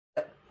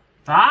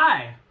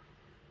Hi!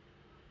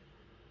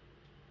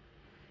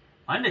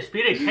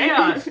 Undisputed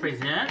Chaos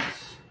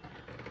presents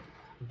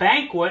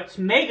Banquet's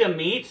Mega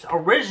Meats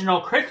Original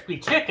Crispy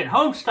Chicken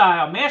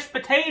Homestyle Mashed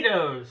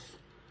Potatoes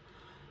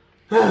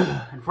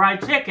and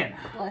Fried Chicken.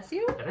 Bless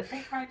you. Did I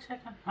say fried chicken?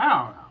 I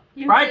don't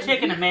know. Fried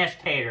chicken and mashed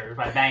taters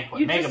by Banquet.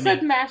 You Mega just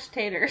said Meat. mashed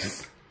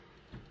taters.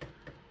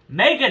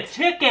 Mega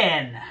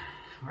Chicken!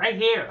 Right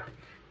here.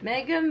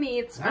 Mega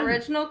Meats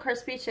Original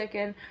Crispy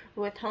Chicken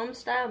with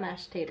Homestyle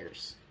Mashed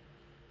Taters.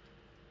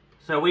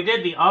 So we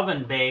did the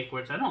oven bake,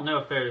 which I don't know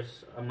if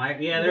there's a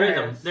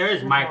there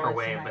is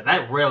microwave, but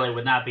that really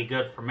would not be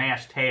good for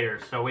mashed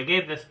taters. So we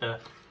gave this the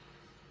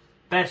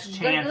best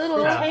chance.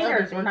 little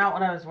Taters were not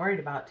what I was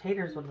worried about.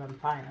 Taters would have been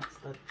fine.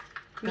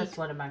 That's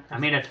what am I? I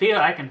mean,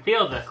 I can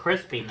feel the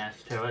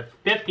crispiness to it.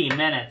 50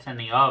 minutes in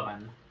the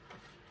oven.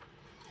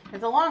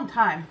 It's a long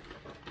time,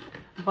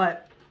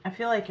 but I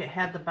feel like it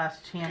had the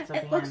best chance of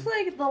being. It looks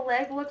like the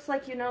leg looks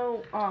like the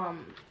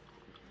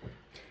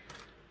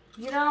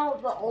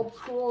old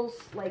schools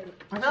like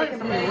I feel like chicken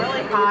something legs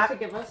really that hot. they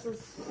used to give us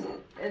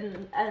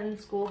in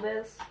school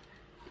biz.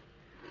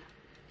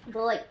 The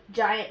like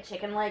giant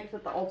chicken legs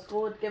that the old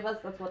school would give us.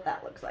 That's what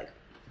that looks like.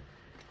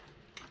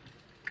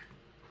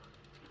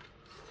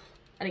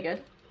 Any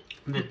good?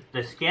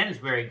 The skin's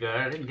very good.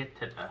 I didn't get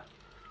to the...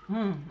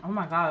 Oh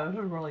my god, this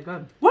is really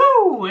good.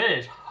 Woo! It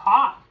is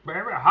hot.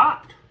 Very, very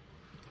hot.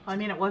 I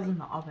mean, it was in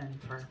the oven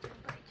for...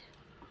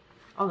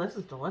 Oh, this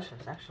is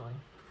delicious, actually.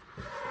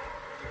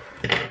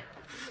 And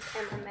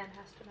the man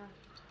has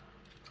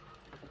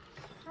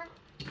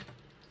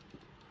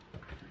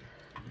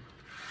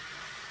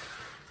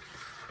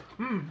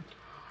to know.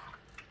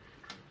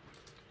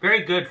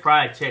 Very good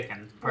fried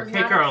chicken.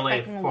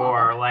 Particularly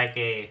for like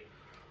a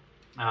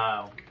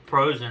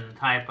frozen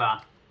type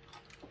of...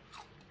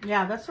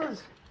 Yeah, this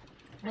was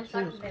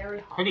Very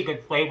hot. Pretty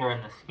good flavor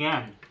in the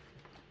skin.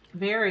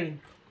 very,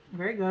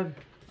 very good.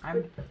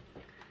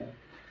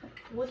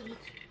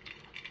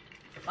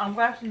 I'm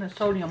guessing the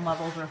sodium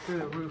levels are through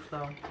the roof,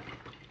 though.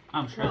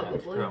 I'm sure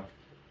that's true.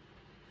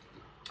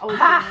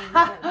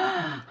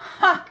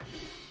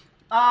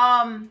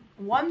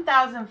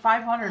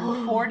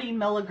 1,540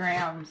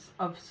 milligrams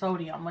of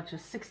sodium, which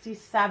is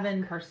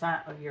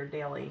 67% of your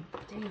daily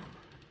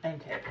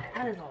intake.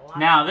 That is a lot.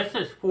 Now, this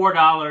is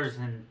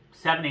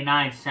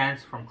 $4.79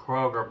 from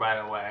Kroger, by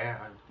the way.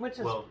 Which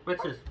is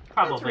probably...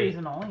 That's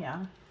reasonable,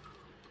 yeah.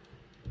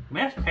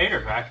 Mashed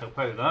potatoes are actually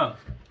pretty good.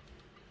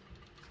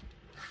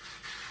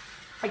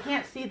 I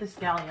can't see the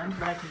scallions,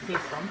 but I can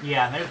taste them.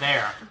 Yeah, they're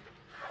there.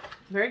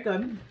 Very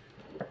good.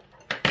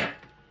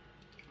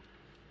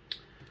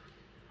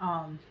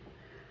 I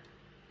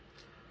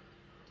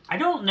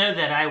don't know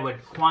that I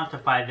would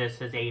quantify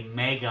this as a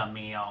mega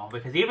meal,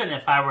 because even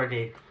if I were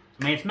to...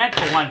 I mean, it's meant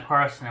for one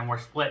person, and we're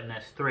splitting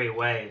this 3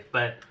 ways,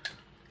 but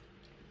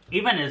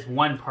even as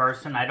one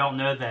person, I don't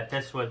know that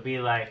this would be,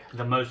 like,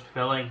 the most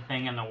filling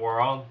thing in the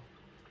world.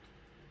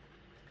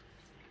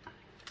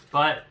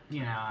 But,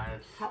 you know,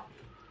 it's...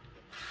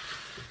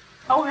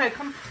 Okay,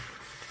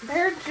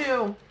 compared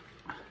to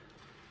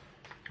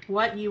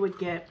what you would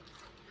get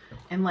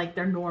in, like,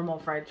 their normal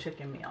fried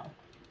chicken meal,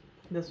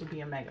 this would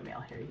be a mega meal.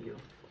 Here, you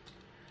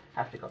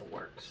have to go to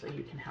work, so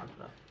you can have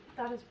the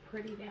That is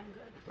pretty damn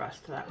good.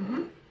 rest of that.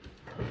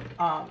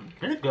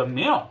 It's a good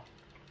meal.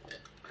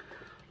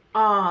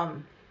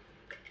 The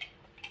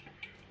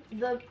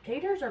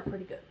taters are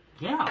pretty good.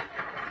 Yeah.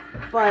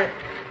 But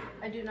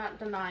I do not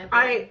deny.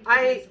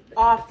 I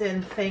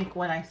often think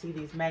when I see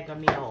these mega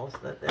meals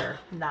that they're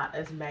not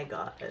as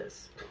mega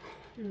as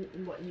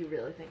what you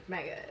really think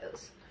mega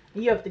is.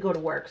 you have to go to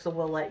work, so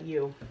we'll let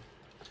you.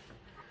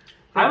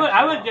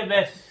 I would give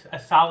this a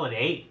solid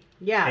 8.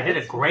 Yeah, they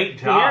did a great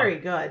job. Very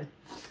good.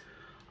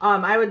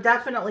 I would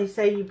definitely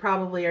say you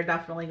probably are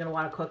definitely going to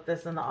want to cook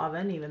this in the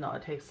oven, even though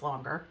it takes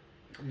longer.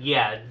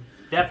 Yeah,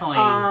 definitely.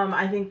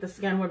 I think the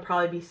skin would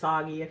probably be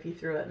soggy if you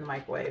threw it in the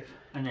microwave.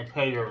 And the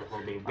taters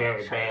will be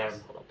very bad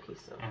This little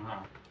piece of... in the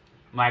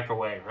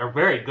microwave. They're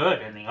very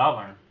good in the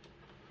oven.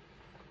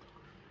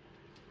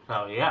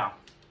 So, yeah.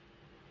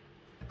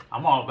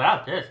 I'm all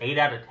about this. 8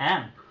 out of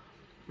 10.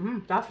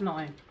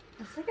 Definitely.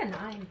 It's like a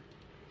 9.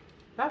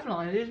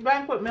 Definitely. These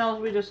banquet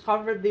meals, we just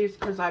covered these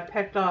because I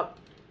picked up...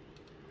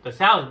 The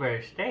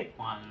Salisbury steak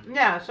one.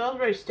 Yeah,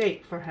 Salisbury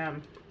steak for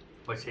him.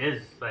 Which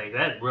is, like,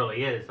 that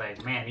really is,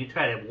 like, man, you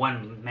try to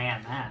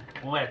one-man that.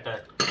 We'll have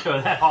to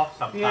show that off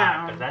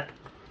sometime, because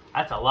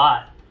that's a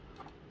lot.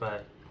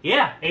 But,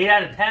 yeah, 8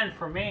 out of 10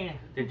 for me.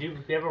 Did you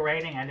give a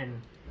rating? I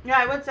didn't. Yeah,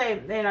 I would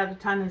say 8 out of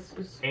 10 is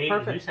 8,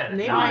 perfect. you said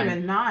Maybe 9.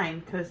 even 9,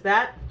 because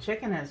that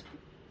chicken is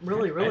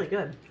really, really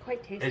good.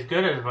 Quite tasty. As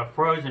good as a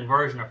frozen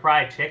version of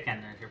fried chicken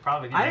as you're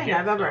probably going to get. I think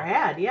I've ever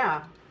had,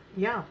 yeah.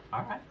 Yeah.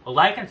 All right. Well,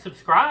 like and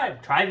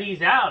subscribe. Try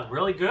these out.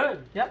 Really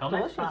good. Yep, Till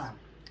next delicious. time.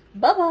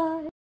 Bye-bye.